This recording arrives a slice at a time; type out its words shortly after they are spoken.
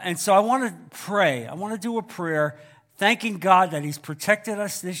And so I want to pray. I want to do a prayer thanking God that he's protected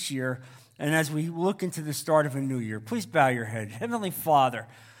us this year. And as we look into the start of a new year, please bow your head. Heavenly Father,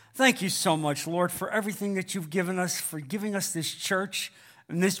 thank you so much, Lord, for everything that you've given us, for giving us this church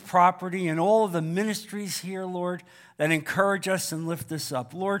and this property and all of the ministries here, Lord, that encourage us and lift us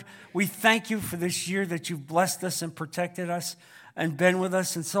up. Lord, we thank you for this year that you've blessed us and protected us and been with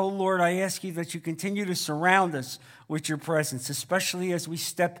us. And so, Lord, I ask you that you continue to surround us with your presence, especially as we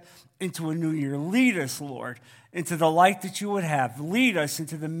step into a new year. Lead us, Lord, into the light that you would have. Lead us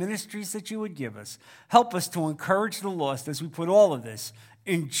into the ministries that you would give us. Help us to encourage the lost as we put all of this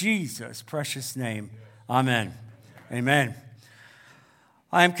in Jesus' precious name. Amen. Amen.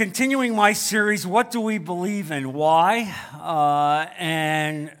 I am continuing my series, What Do We Believe and Why?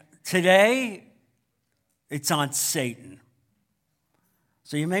 And today, it's on Satan.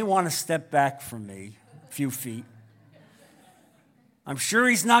 So you may want to step back from me a few feet. I'm sure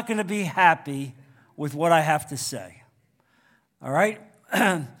he's not going to be happy with what I have to say. All right?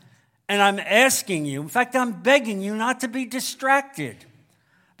 And I'm asking you, in fact, I'm begging you not to be distracted.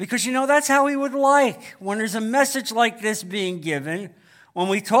 Because, that's how he would like. When there's a message like this being given, when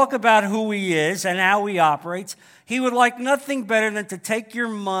we talk about who he is and how he operates, he would like nothing better than to take your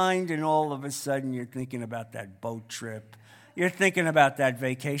mind and all of a sudden you're thinking about that boat trip. You're thinking about that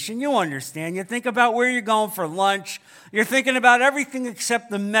vacation. You understand. You think about where you're going for lunch. You're thinking about everything except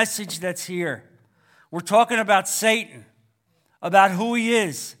the message that's here. We're talking about Satan, about who he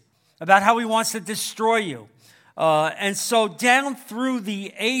is, about how he wants to destroy you. And so down through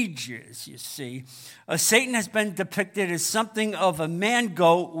the ages, you see, Satan has been depicted as something of a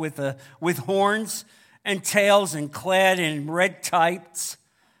man-goat with horns and tails and clad in red tights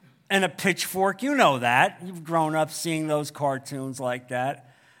and a pitchfork. You know that. You've grown up seeing those cartoons like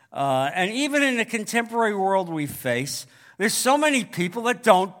that. And even in the contemporary world we face, there's so many people that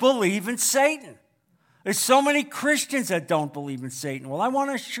don't believe in Satan. There's so many Christians that don't believe in Satan. Well, I want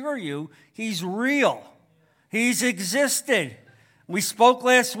to assure you, he's real. He's existed. We spoke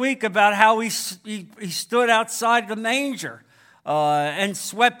last week about how he stood outside the manger and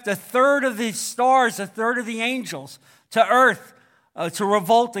swept a third of the stars, a third of the angels to earth to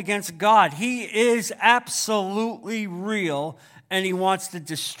revolt against God. He is absolutely real, and he wants to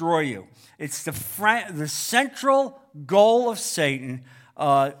destroy you. It's the central goal of Satan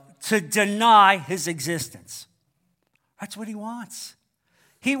to deny his existence. That's what he wants.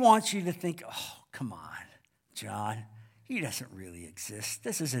 He wants you to think, oh, come on, John, he doesn't really exist.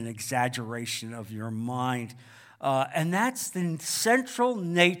 This is an exaggeration of your mind. And that's the central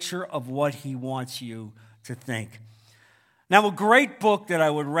nature of what he wants you to think. Now, a great book that I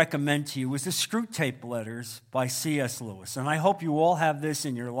would recommend to you is the Screwtape Letters by C.S. Lewis. And I hope you all have this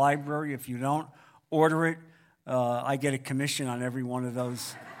in your library. If you don't, order it. I get a commission on every one of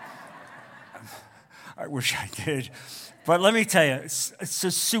those. I wish I did. But let me tell you, it's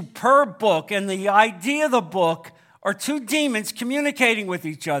a superb book. And the idea of the book are two demons communicating with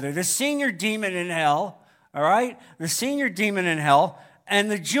each other. The senior demon in hell, all right? The senior demon in hell and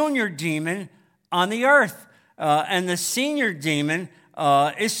the junior demon on the earth. And the senior demon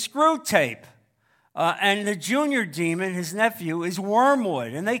is Screwtape. And the junior demon, his nephew, is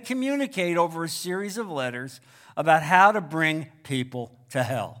Wormwood. And they communicate over a series of letters about how to bring people to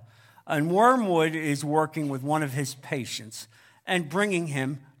hell. And Wormwood is working with one of his patients and bringing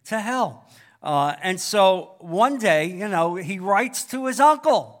him to hell. And so one day, he writes to his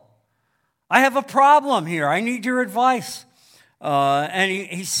uncle, I have a problem here. I need your advice. And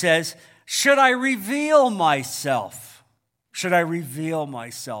he says, should I reveal myself? Should I reveal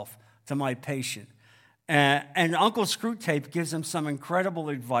myself to my patient? And Uncle Screwtape gives him some incredible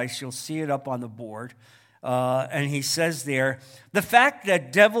advice. You'll see it up on the board. And he says there, the fact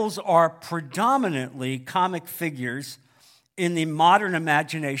that devils are predominantly comic figures in the modern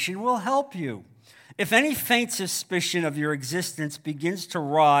imagination will help you. If any faint suspicion of your existence begins to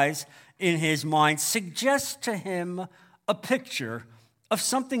rise in his mind, suggest to him a picture of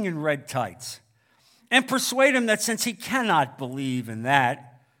something in red tights, and persuade him that since he cannot believe in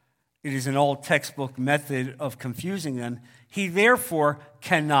that, it is an old textbook method of confusing them, he therefore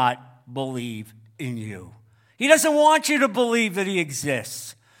cannot believe in you. He doesn't want you to believe that he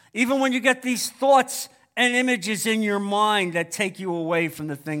exists. Even when you get these thoughts and images in your mind that take you away from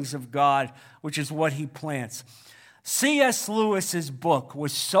the things of God, which is what he plants. C.S. Lewis's book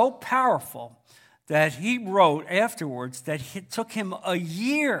was so powerful that he wrote afterwards that it took him a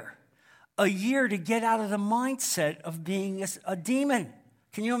year to get out of the mindset of being a demon.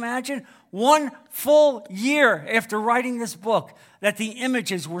 Can you imagine? 1 full year after writing this book, that the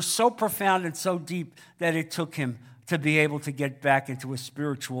images were so profound and so deep that it took him to be able to get back into a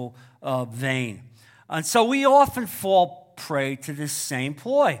spiritual vein. And so we often fall prey to this same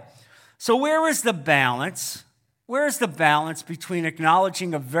ploy. So where is the balance? Where is the balance between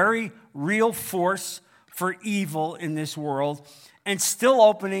acknowledging a very real force for evil in this world and still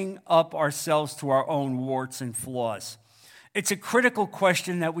opening up ourselves to our own warts and flaws? It's a critical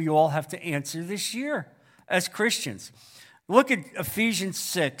question that we all have to answer this year as Christians. Look at Ephesians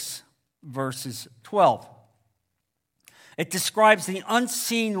 6, verses 12. It describes the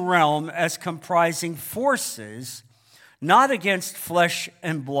unseen realm as comprising forces not against flesh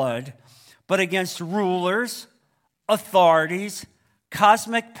and blood, but against rulers, authorities,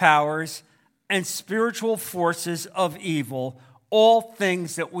 cosmic powers, and spiritual forces of evil, all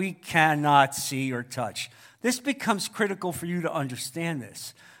things that we cannot see or touch. This becomes critical for you to understand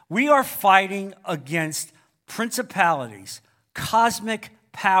this. We are fighting against principalities, cosmic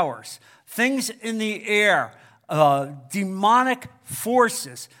powers, things in the air, demonic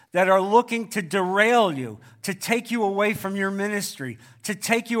forces that are looking to derail you, to take you away from your ministry, to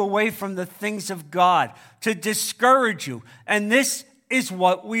take you away from the things of God, to discourage you. And this is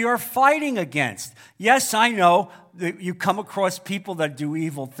what we are fighting against. Yes, I know that you come across people that do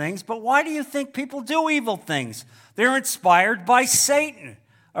evil things, but why do you think people do evil things? They're inspired by Satan,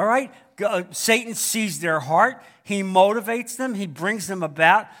 all right? Satan sees their heart. He motivates them. He brings them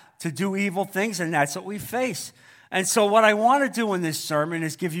about to do evil things, and that's what we face. And so what I want to do in this sermon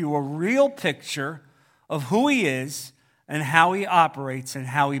is give you a real picture of who he is and how he operates and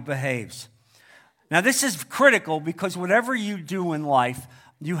how he behaves. Now, this is critical because whatever you do in life,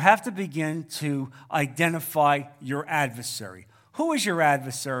 you have to begin to identify your adversary. Who is your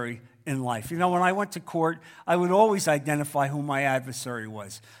adversary in life? You know, when I went to court, I would always identify who my adversary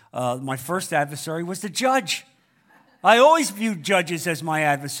was. My first adversary was the judge. I always viewed judges as my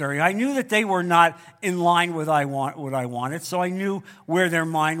adversary. I knew that they were not in line with what I wanted, so I knew where their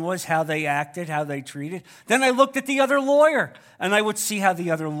mind was, how they acted, how they treated. Then I looked at the other lawyer, and I would see how the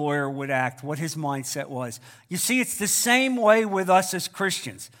other lawyer would act, what his mindset was. You see, it's the same way with us as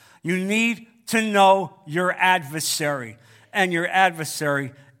Christians. You need to know your adversary, and your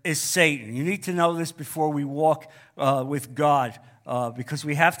adversary is Satan. You need to know this before we walk with God, because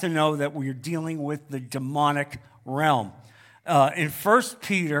we have to know that we're dealing with the demonic realm. In 1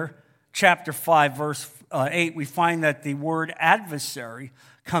 Peter chapter 5, verse 8, we find that the word adversary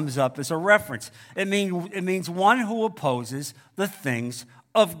comes up as a reference. It means one who opposes the things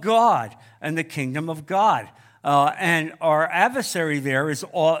of God and the kingdom of God. And our adversary there is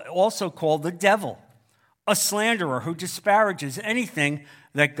also called the devil, a slanderer who disparages anything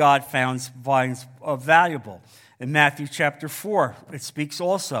that God finds valuable. In Matthew chapter 4, it speaks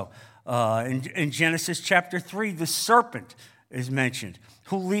also. In Genesis chapter 3, the serpent is mentioned,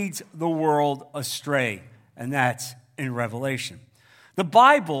 who leads the world astray, and that's in Revelation. The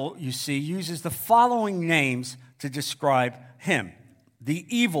Bible, you see, uses the following names to describe him: the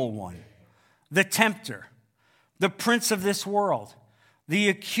evil one, the tempter, the prince of this world, the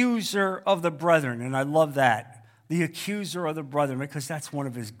accuser of the brethren, and I love that. The accuser of the brethren, because that's one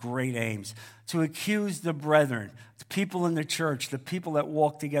of his great aims, to accuse the brethren, the people in the church, the people that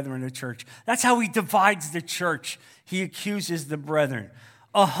walk together in the church. That's how he divides the church. He accuses the brethren.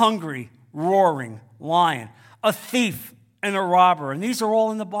 A hungry, roaring lion, a thief and a robber, and these are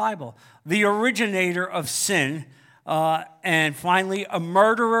all in the Bible. The originator of sin, and finally, a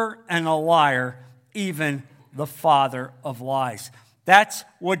murderer and a liar, even the father of lies. That's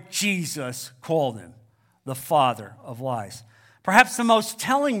what Jesus called him. The father of lies. Perhaps the most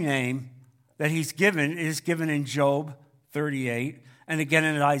telling name that he's given is given in Job 38 and again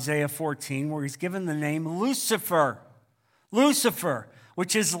in Isaiah 14, where he's given the name Lucifer. Lucifer,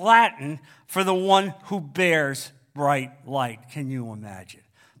 which is Latin for the one who bears bright light. Can you imagine?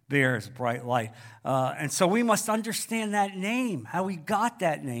 Bears bright light. And so we must understand that name, how he got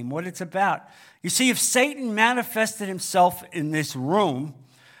that name, what it's about. You see, if Satan manifested himself in this room,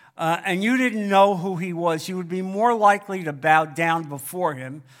 and you didn't know who he was, you would be more likely to bow down before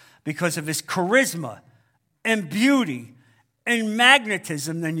him because of his charisma and beauty and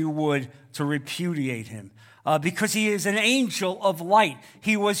magnetism than you would to repudiate him. Because he is an angel of light.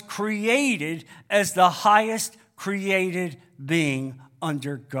 He was created as the highest created being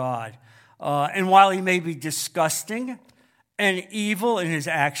under God. And while he may be disgusting and evil in his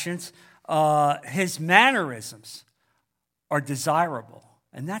actions, his mannerisms are desirable.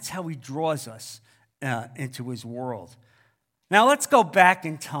 And that's how he draws us into his world. Now let's go back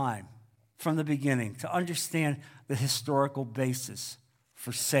in time from the beginning to understand the historical basis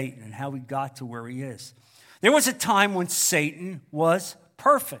for Satan and how he got to where he is. There was a time when Satan was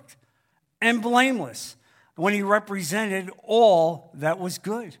perfect and blameless. when he represented all that was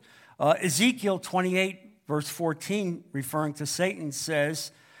good. Ezekiel 28, verse 14, referring to Satan,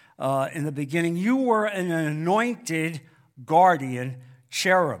 says in the beginning, "You were an anointed guardian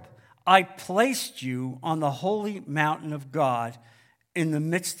cherub. I placed you on the holy mountain of God. In the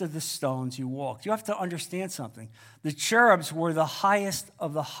midst of the stones you walked." You have to understand something. The cherubs were the highest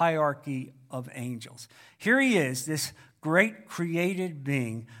of the hierarchy of angels. Here he is, this great created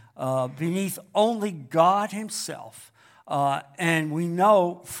being, beneath only God himself. And we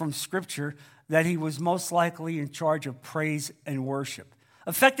know from Scripture that he was most likely in charge of praise and worship.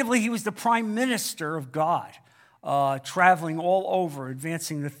 Effectively, he was the prime minister of God, traveling all over,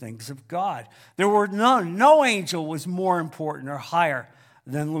 advancing the things of God. There were no angel was more important or higher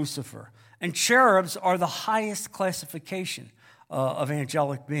than Lucifer. And cherubs are the highest classification of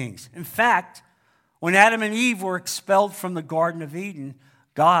angelic beings. In fact, when Adam and Eve were expelled from the Garden of Eden,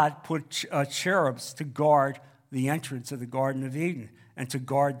 God put cherubs to guard the entrance of the Garden of Eden and to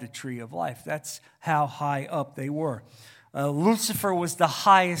guard the tree of life. That's how high up they were. Lucifer was the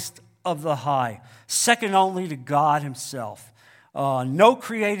highest of the high, second only to God himself. No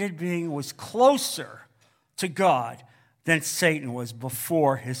created being was closer to God than Satan was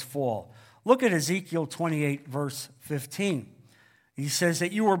before his fall. Look at Ezekiel 28, verse 15. He says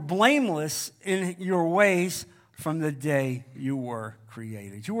that you were blameless in your ways from the day you were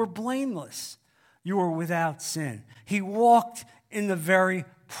created. You were blameless. You were without sin. He walked in the very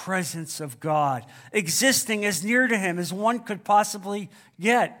presence of God, existing as near to him as one could possibly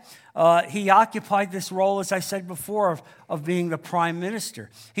get. He occupied this role, as I said before, of being the prime minister.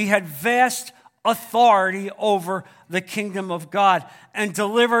 He had vast authority over the kingdom of God and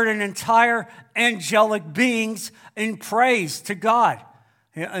delivered an entire angelic beings in praise to God.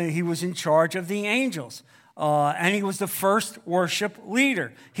 He was in charge of the angels, and he was the first worship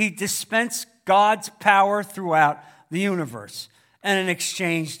leader. He dispensed God's power throughout the universe, and in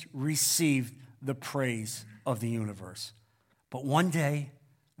exchange received the praise of the universe. But one day,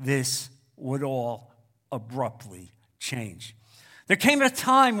 this would all abruptly change. There came a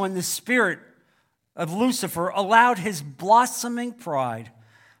time when the spirit of Lucifer allowed his blossoming pride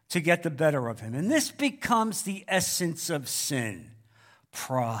to get the better of him. And this becomes the essence of sin,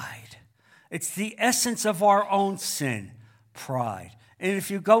 pride. It's the essence of our own sin, pride. And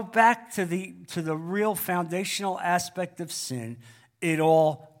if you go back to the real foundational aspect of sin, it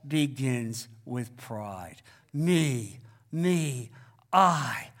all begins with pride. Me,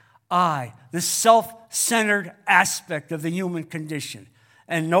 I, the self-centered aspect of the human condition.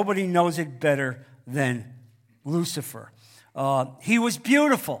 And nobody knows it better than Lucifer. He was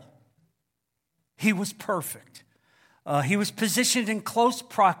beautiful. He was perfect. He was positioned in close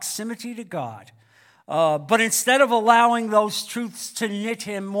proximity to God. But instead of allowing those truths to knit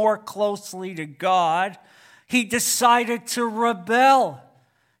him more closely to God, he decided to rebel.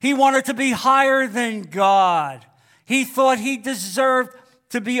 He wanted to be higher than God. He thought he deserved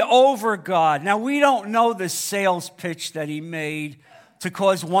to be over God. Now, we don't know the sales pitch that he made to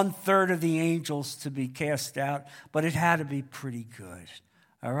cause 1/3 of the angels to be cast out, but it had to be pretty good.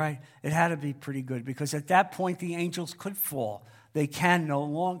 All right? It had to be pretty good, because at that point the angels could fall. They can no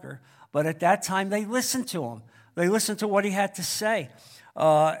longer. But at that time they listened to him. They listened to what he had to say.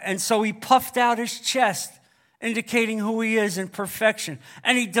 And so he puffed out his chest, indicating who he is in perfection.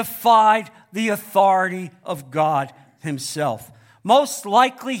 And he defied the authority of God himself. Most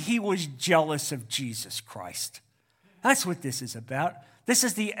likely he was jealous of Jesus Christ. That's what this is about. This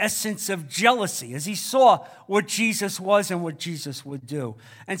is the essence of jealousy, as he saw what Jesus was and what Jesus would do.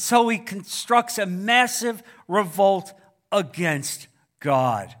 And so he constructs a massive revolt against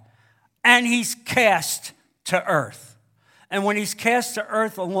God. And he's cast to earth. And when he's cast to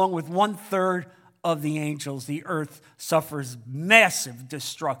earth, along with 1/3 of the angels, the earth suffers massive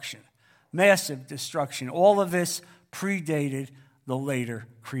destruction. Massive destruction. All of this predated the later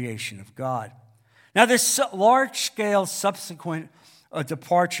creation of God. Now, this large-scale subsequent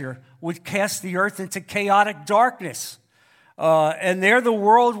departure would cast the earth into chaotic darkness. And there the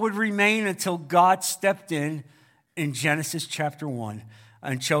world would remain until God stepped in Genesis chapter 1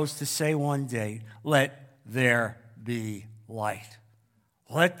 and chose to say one day, "Let there be light."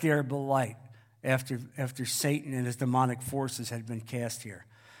 Let there be light after Satan and his demonic forces had been cast here.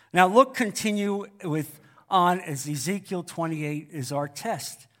 Now continue on as Ezekiel 28 is our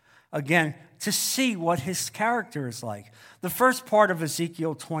test. Again, to see what his character is like. The first part of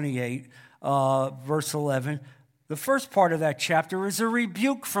Ezekiel 28, verse 11, the first part of that chapter is a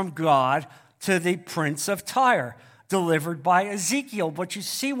rebuke from God to the prince of Tyre, delivered by Ezekiel. But you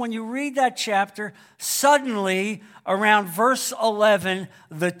see, when you read that chapter, suddenly around verse 11,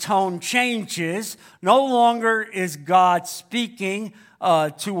 the tone changes. No longer is God speaking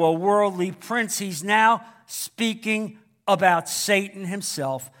to a worldly prince. He's now speaking about Satan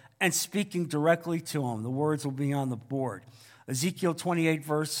himself and speaking directly to him. The words will be on the board. Ezekiel 28,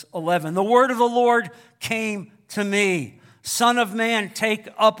 verse 11. The word of the Lord came to me. Son of man, take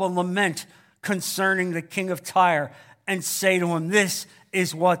up a lament concerning the king of Tyre and say to him, this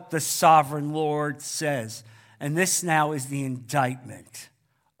is what the sovereign Lord says. And this now is the indictment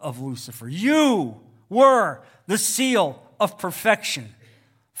of Lucifer. You were the seal of perfection,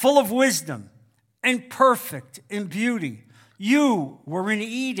 full of wisdom and perfect in beauty. You were in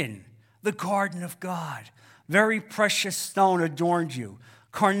Eden, the garden of God. Very precious stone adorned you,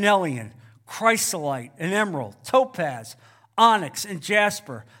 carnelian, chrysolite, and emerald, topaz, onyx, and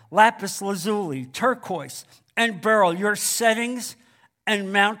jasper, lapis lazuli, turquoise, and beryl. Your settings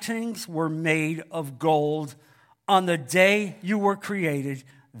and mountings were made of gold. On the day you were created,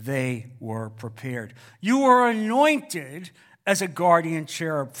 they were prepared. You were anointed as a guardian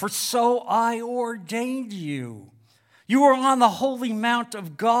cherub, for so I ordained you. You were on the holy mount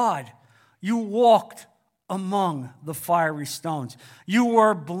of God. You walked among the fiery stones. You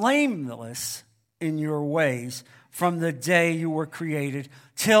were blameless in your ways from the day you were created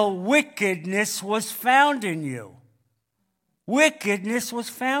till wickedness was found in you. Wickedness was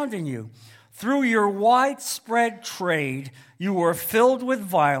found in you. Through your widespread trade, you were filled with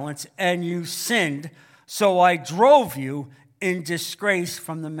violence and you sinned, so I drove you in disgrace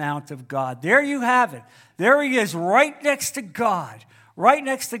from the mount of God. There you have it. There he is, right next to God,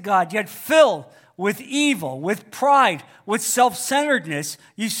 yet filled with evil, with pride, with self-centeredness.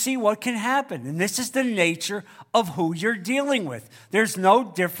 You see what can happen. And this is the nature of who you're dealing with. There's no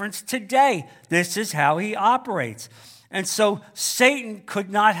difference today. This is how he operates. And so Satan could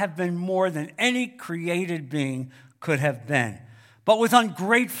not have been more than any created being could have been. But with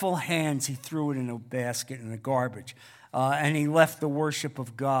ungrateful hands, he threw it in a basket in the garbage. And he left the worship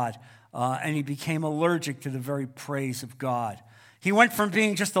of God. And he became allergic to the very praise of God. He went from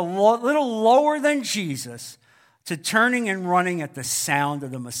being just a little lower than Jesus to turning and running at the sound of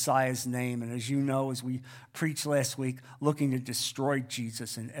the Messiah's name. And as you know, as we preached last week, looking to destroy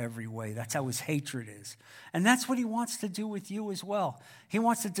Jesus in every way. That's how his hatred is. And that's what he wants to do with you as well. He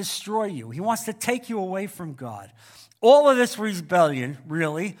wants to destroy you. He wants to take you away from God. All of this rebellion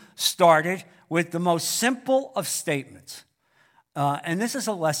really started with the most simple of statements. And this is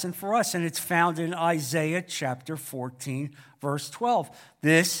a lesson for us, and it's found in Isaiah chapter 14, verse 12.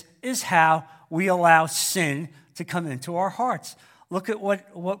 This is how we allow sin to come into our hearts. Look at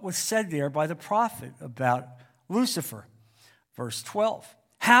what was said there by the prophet about Lucifer. Verse 12.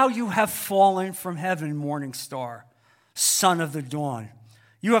 How you have fallen from heaven, morning star, son of the dawn.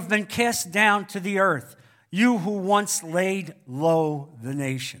 You have been cast down to the earth, you who once laid low the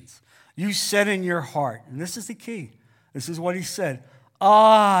nations. You said in your heart, and this is the key, this is what he said,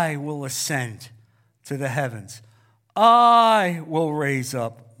 I will ascend to the heavens. I will raise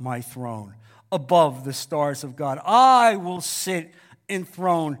up my throne above the stars of God. I will sit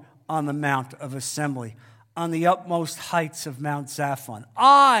enthroned on the mount of assembly, on the utmost heights of Mount Zaphon.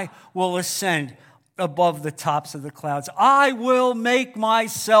 I will ascend above the tops of the clouds. I will make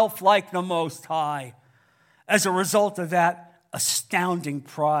myself like the Most High. As a result of that astounding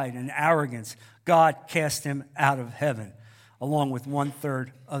pride and arrogance, God cast him out of heaven, along with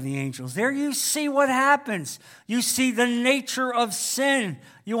 1/3 of the angels. There you see what happens. You see the nature of sin.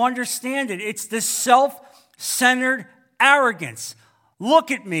 You understand it. It's this self-centered arrogance.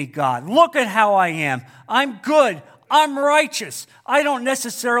 Look at me, God. Look at how I am. I'm good. I'm righteous. I don't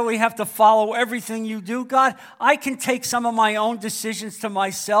necessarily have to follow everything you do, God. I can take some of my own decisions to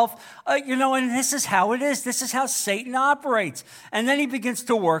myself. And this is how it is. This is how Satan operates. And then he begins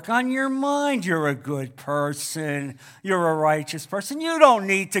to work on your mind. You're a good person. You're a righteous person. You don't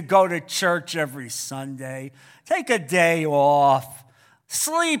need to go to church every Sunday. Take a day off.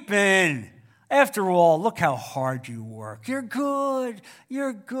 Sleep in. After all, look how hard you work. You're good.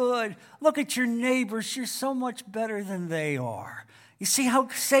 You're good. Look at your neighbors. You're so much better than they are. You see how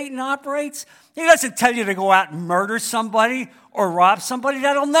Satan operates? He doesn't tell you to go out and murder somebody or rob somebody.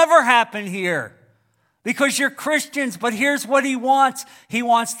 That'll never happen here because you're Christians. But here's what he wants. He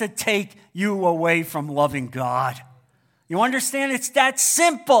wants to take you away from loving God. You understand? It's that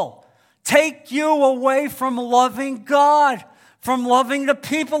simple. Take you away from loving God, from loving the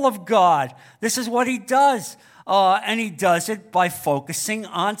people of God. This is what he does. And he does it by focusing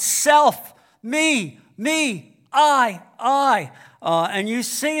on self. Me, I. And you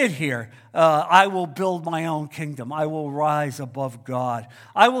see it here. I will build my own kingdom. I will rise above God.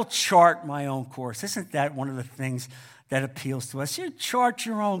 I will chart my own course. Isn't that one of the things that appeals to us? You chart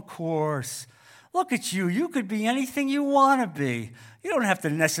your own course. Look at you. You could be anything you want to be. You don't have to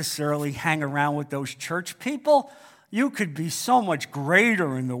necessarily hang around with those church people. You could be so much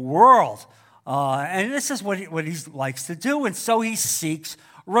greater in the world. And this is what he likes to do. And so he seeks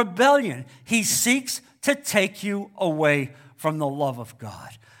rebellion. He seeks to take you away from the love of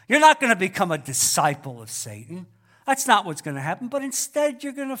God. You're not going to become a disciple of Satan. That's not what's going to happen. But instead,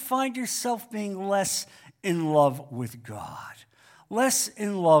 you're going to find yourself being less in love with God, less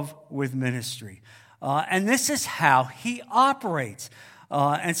in love with ministry. And this is how he operates.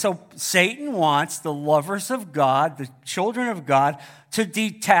 And so Satan wants the lovers of God, the children of God, to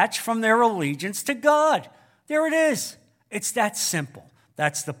detach from their allegiance to God. There it is. It's that simple.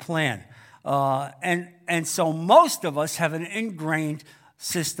 That's the plan. And so most of us have an ingrained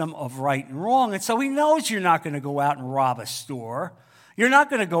system of right and wrong. And so he knows you're not going to go out and rob a store. You're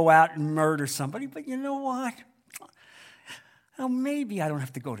not going to go out and murder somebody. But you know what? Well, maybe I don't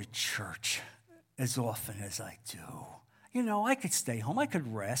have to go to church as often as I do. You know, I could stay home. I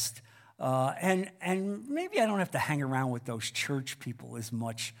could rest. And maybe I don't have to hang around with those church people as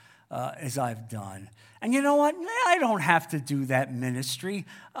much as I've done. And you know what? I don't have to do that ministry.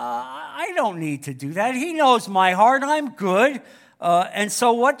 I don't need to do that. He knows my heart. I'm good. And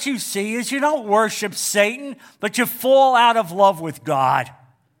so what you see is you don't worship Satan, but you fall out of love with God.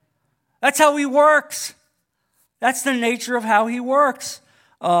 That's how he works. That's the nature of how he works.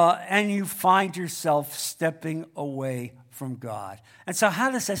 And you find yourself stepping away from God. And so how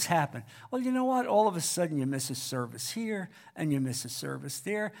does this happen? Well, you know what? All of a sudden you miss a service here and you miss a service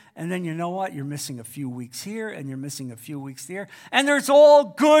there. And then you know what? You're missing a few weeks here and you're missing a few weeks there. And there's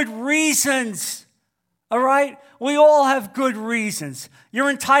all good reasons. All right? We all have good reasons.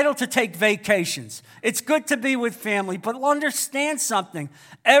 You're entitled to take vacations. It's good to be with family, but understand something.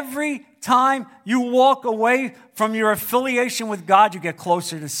 Every time you walk away from your affiliation with God, you get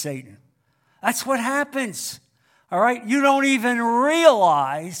closer to Satan. That's what happens. All right? You don't even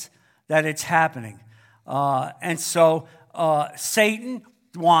realize that it's happening. And so Satan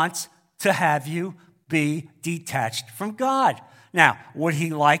wants to have you be detached from God. Now, would he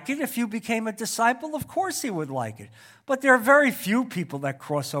like it if you became a disciple? Of course he would like it. But there are very few people that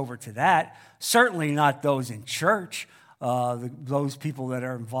cross over to that. Certainly not those in church. Those people that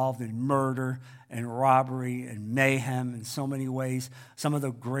are involved in murder and robbery and mayhem in so many ways. Some of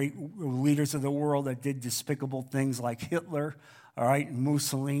the great leaders of the world that did despicable things like Hitler, all right, and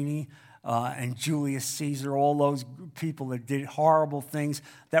Mussolini, and Julius Caesar, all those people that did horrible things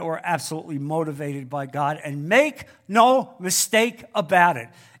that were absolutely motivated by God. And make no mistake about it.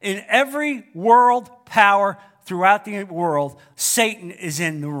 In every world power throughout the world, Satan is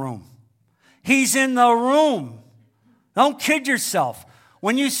in the room. He's in the room. Don't kid yourself.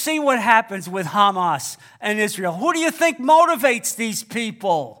 When you see what happens with Hamas and Israel, who do you think motivates these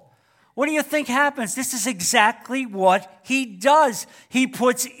people? What do you think happens? This is exactly what he does. He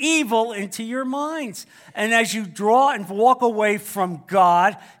puts evil into your minds. And as you draw and walk away from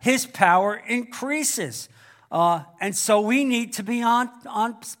God, his power increases. And so we need to be on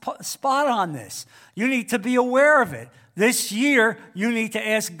spot on this. You need to be aware of it. This year, you need to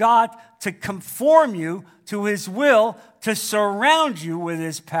ask God to conform you to his will, to surround you with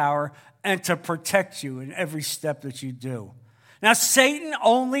his power, and to protect you in every step that you do. Now, Satan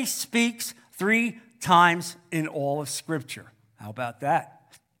only speaks 3 times in all of Scripture. How about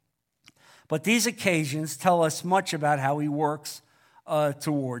that? But these occasions tell us much about how he works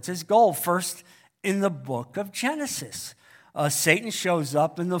towards his goal. First, in the book of Genesis, Satan shows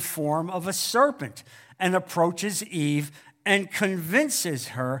up in the form of a serpent and approaches Eve and convinces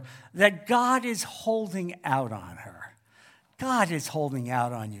her that God is holding out on her. God is holding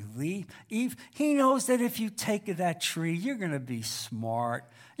out on you, Eve. He knows that if you take of that tree, you're going to be smart.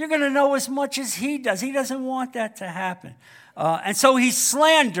 You're going to know as much as he does. He doesn't want that to happen. And so he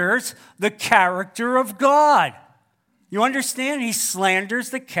slanders the character of God. You understand? He slanders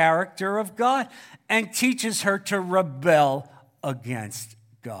the character of God and teaches her to rebel against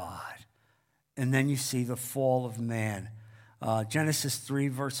God. And then you see the fall of man. Genesis 3,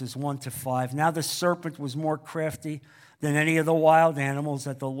 verses 1 to 5. Now the serpent was more crafty than any of the wild animals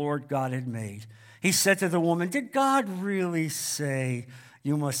that the Lord God had made. He said to the woman, "Did God really say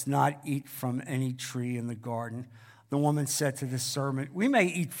you must not eat from any tree in the garden?" The woman said to the serpent, "We may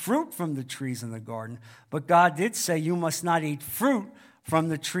eat fruit from the trees in the garden, but God did say you must not eat fruit from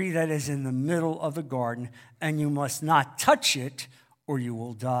the tree that is in the middle of the garden, and you must not touch it or you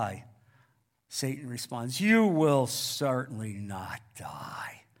will die." Satan responds, you will certainly not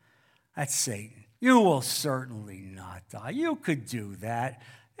die. That's Satan. You will certainly not die. You could do that.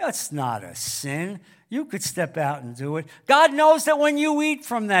 That's not a sin. You could step out and do it. God knows that when you eat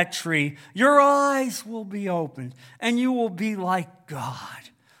from that tree, your eyes will be opened and you will be like God,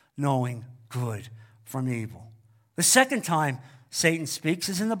 knowing good from evil. The second time Satan speaks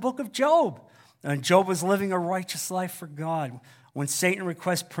is in the book of Job. And Job was living a righteous life for God when Satan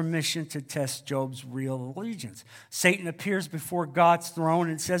requests permission to test Job's real allegiance. Satan appears before God's throne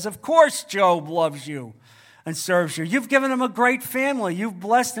and says, of course Job loves you and serves you. You've given him a great family. You've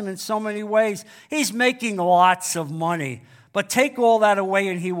blessed him in so many ways. He's making lots of money. But take all that away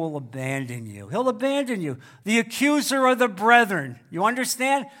and he will abandon you. He'll abandon you. The accuser of the brethren. You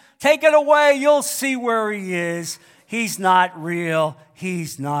understand? Take it away. You'll see where he is. He's not real.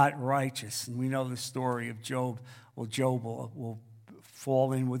 He's not righteous. And we know the story of Job. Well, Job will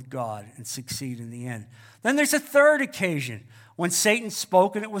fall in with God and succeed in the end. Then there's a third occasion when Satan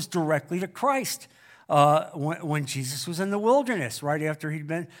spoke, and it was directly to Christ. When Jesus was in the wilderness, right after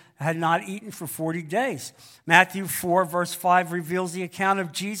had not eaten for 40 days. Matthew 4, verse 5 reveals the account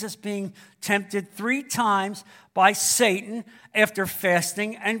of Jesus being tempted 3 times by Satan after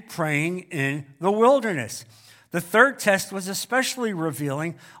fasting and praying in the wilderness. The third test was especially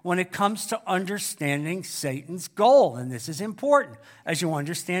revealing when it comes to understanding Satan's goal, and this is important. As you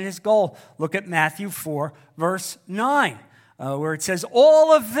understand his goal, look at Matthew 4, verse 9. Where it says,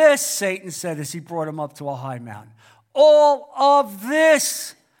 all of this, Satan said as he brought him up to a high mountain, all of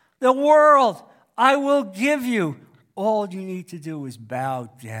this, the world, I will give you. All you need to do is bow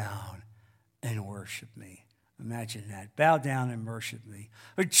down and worship me. Imagine that. Bow down and worship me.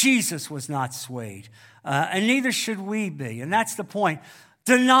 But Jesus was not swayed, and neither should we be. And that's the point.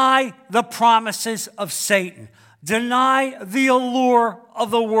 Deny the promises of Satan. Deny the allure of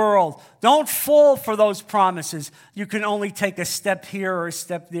the world. Don't fall for those promises. You can only take a step here or a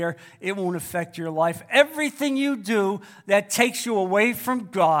step there. It won't affect your life. Everything you do that takes you away from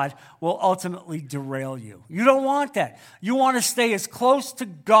God will ultimately derail you. You don't want that. You want to stay as close to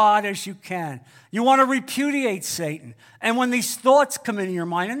God as you can. You want to repudiate Satan. And when these thoughts come into your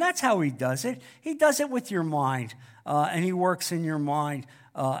mind, and that's how he does it with your mind, and he works in your mind.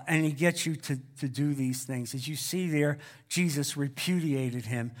 And he gets you to do these things. As you see there, Jesus repudiated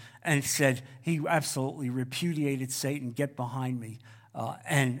him and said he absolutely repudiated Satan, get behind me,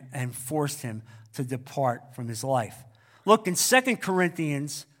 and forced him to depart from his life. Look, in 2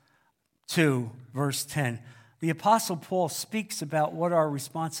 Corinthians 2, verse 10, the Apostle Paul speaks about what our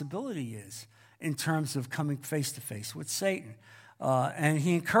responsibility is in terms of coming face to face with Satan. And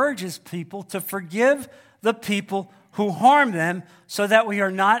he encourages people to forgive the people who harm them so that we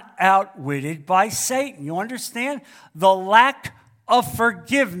are not outwitted by Satan. You understand? The lack of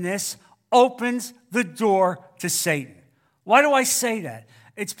forgiveness opens the door to Satan. Why do I say that?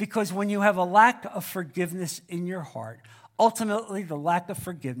 It's because when you have a lack of forgiveness in your heart, ultimately the lack of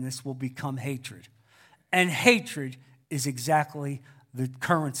forgiveness will become hatred. And hatred is exactly the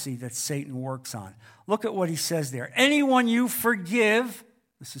currency that Satan works on. Look at what he says there. Anyone you forgive,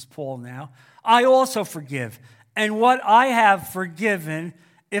 this is Paul now, I also forgive. And what I have forgiven,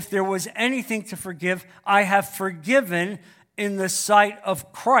 if there was anything to forgive, I have forgiven in the sight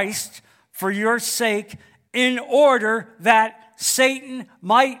of Christ for your sake, in order that Satan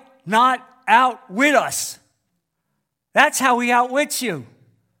might not outwit us. That's how he outwits you.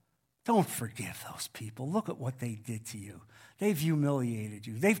 Don't forgive those people. Look at what they did to you. They've humiliated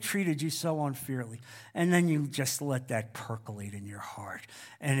you. They've treated you so unfairly. And then you just let that percolate in your heart.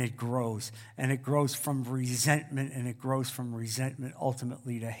 And it grows. And it grows from resentment. And it grows from resentment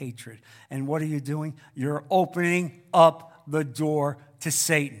ultimately to hatred. And what are you doing? You're opening up the door to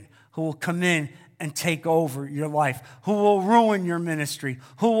Satan, who will come in and take over your life, who will ruin your ministry,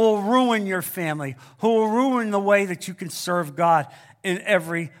 who will ruin your family, who will ruin the way that you can serve God in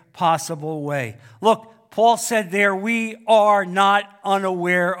every possible way. Look, Paul said there, we are not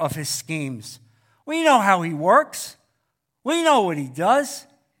unaware of his schemes. We know how he works. We know what he does.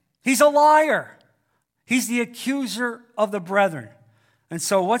 He's a liar. He's the accuser of the brethren. And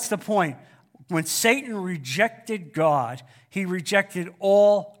so what's the point? When Satan rejected God, he rejected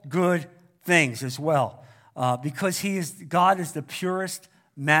all good things as well, because God is the purest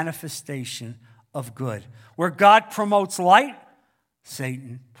manifestation of good. Where God promotes light,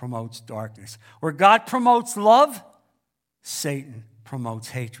 Satan promotes darkness. Where God promotes love, Satan promotes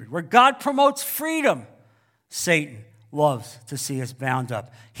hatred. Where God promotes freedom, Satan loves to see us bound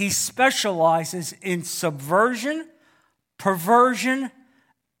up. He specializes in subversion, perversion,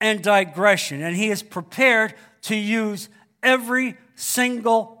 and digression. And he is prepared to use every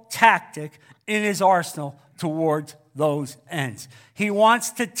single tactic in his arsenal towards those ends. He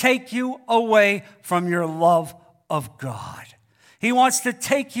wants to take you away from your love of God. He wants to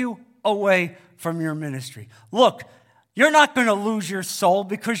take you away from your ministry. Look, you're not going to lose your soul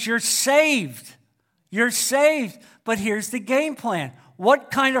because you're saved. You're saved. But here's the game plan.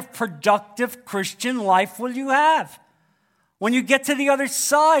 What kind of productive Christian life will you have? When you get to the other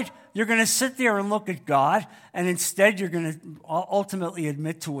side, you're going to sit there and look at God, and instead you're going to ultimately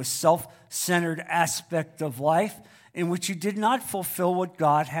admit to a self-centered aspect of life in which you did not fulfill what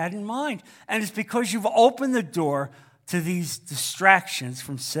God had in mind. And it's because you've opened the door to these distractions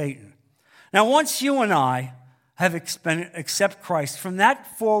from Satan. Now, once you and I have accept Christ, from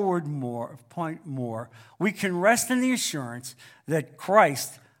that forward point more, we can rest in the assurance that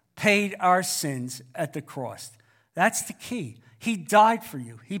Christ paid our sins at the cross. That's the key. He died for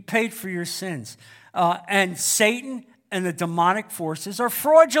you. He paid for your sins. And Satan and the demonic forces are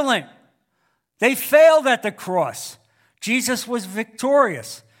fraudulent. They failed at the cross. Jesus was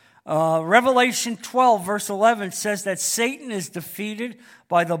victorious. Revelation 12, verse 11 says that Satan is defeated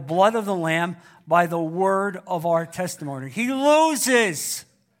by the blood of the Lamb, by the word of our testimony. He loses.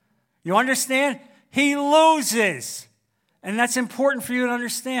 You understand? He loses. And that's important for you to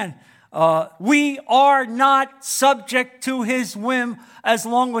understand. We are not subject to his whim as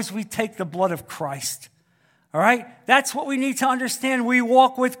long as we take the blood of Christ. All right? That's what we need to understand. We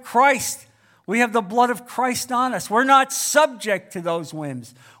walk with Christ. We have the blood of Christ on us. We're not subject to those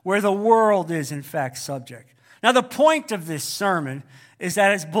whims where the world is, in fact, subject. Now, the point of this sermon is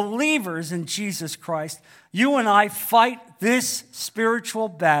that as believers in Jesus Christ, you and I fight this spiritual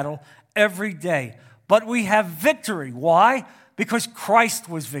battle every day. But we have victory. Why? Because Christ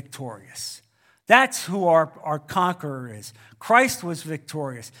was victorious. That's who our conqueror is. Christ was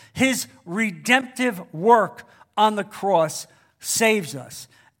victorious. His redemptive work on the cross saves us.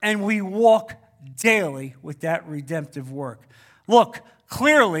 And we walk daily with that redemptive work. Look,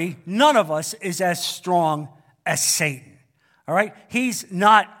 clearly, none of us is as strong as Satan. All right? He's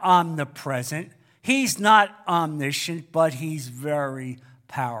not omnipresent. He's not omniscient, but he's very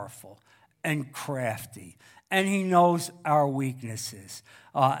powerful and crafty. And he knows our weaknesses.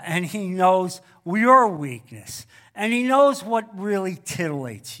 And he knows your weakness. And he knows what really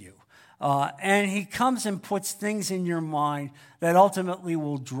titillates you. And he comes and puts things in your mind that ultimately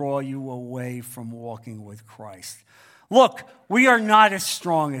will draw you away from walking with Christ. Look, we are not as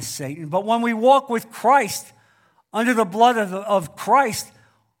strong as Satan, but when we walk with Christ, under the blood of Christ,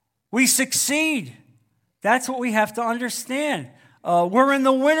 we succeed. That's what we have to understand. We're in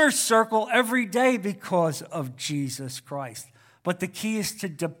the winner's circle every day because of Jesus Christ. But the key is to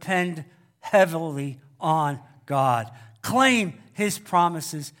depend heavily on God. Claim his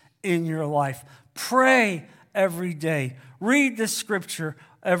promises in your life. Pray every day. Read the scripture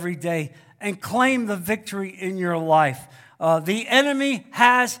every day and claim the victory in your life. The enemy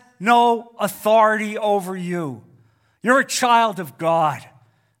has no authority over you. You're a child of God.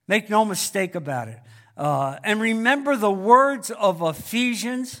 Make no mistake about it. And remember the words of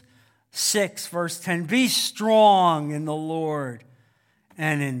Ephesians 6, verse 10. Be strong in the Lord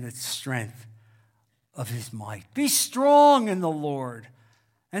and in the strength of his might. Be strong in the Lord.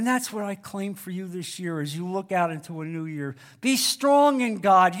 And that's what I claim for you this year as you look out into a new year. Be strong in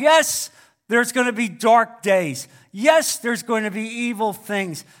God. Yes, there's going to be dark days. Yes, there's going to be evil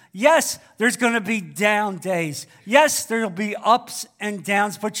things. Yes, there's going to be down days. Yes, there'll be ups and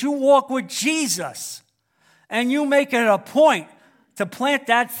downs. But you walk with Jesus. And you make it a point to plant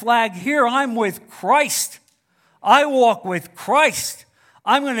that flag here. I'm with Christ. I walk with Christ.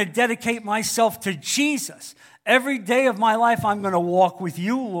 I'm going to dedicate myself to Jesus. Every day of my life, I'm going to walk with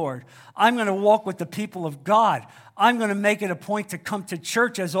you, Lord. I'm going to walk with the people of God. I'm going to make it a point to come to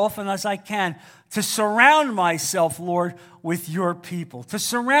church as often as I can, to surround myself, Lord, with your people, to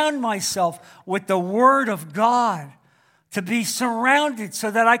surround myself with the Word of God, to be surrounded so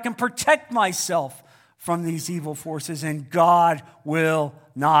that I can protect myself from these evil forces, and God will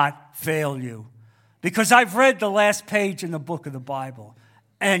not fail you. Because I've read the last page in the book of the Bible,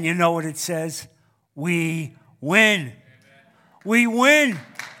 and you know what it says? We win. Amen. We win.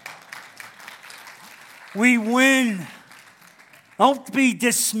 We win. Don't be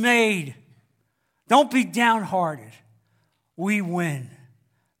dismayed. Don't be downhearted. We win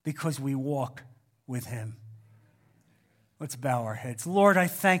because we walk with him. Let's bow our heads. Lord, I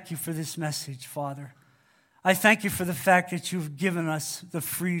thank you for this message, Father. I thank you for the fact that you've given us the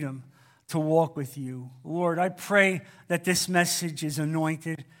freedom to walk with you. Lord, I pray that this message is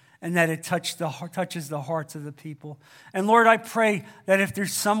anointed and that it touches the hearts of the people. And Lord, I pray that if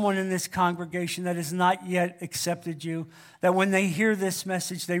there's someone in this congregation that has not yet accepted you, that when they hear this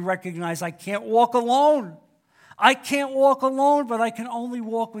message, they recognize, I can't walk alone. I can't walk alone, but I can only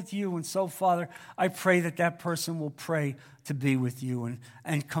walk with you. And so, Father, I pray that that person will pray to be with you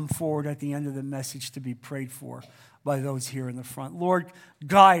and come forward at the end of the message to be prayed for by those here in the front. Lord,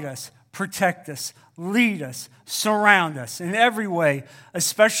 guide us, protect us, lead us, surround us in every way,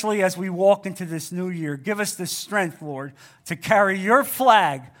 especially as we walk into this new year. Give us the strength, Lord, to carry your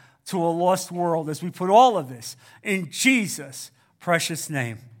flag to a lost world as we put all of this in Jesus' precious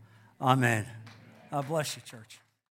name. Amen. God bless you, church.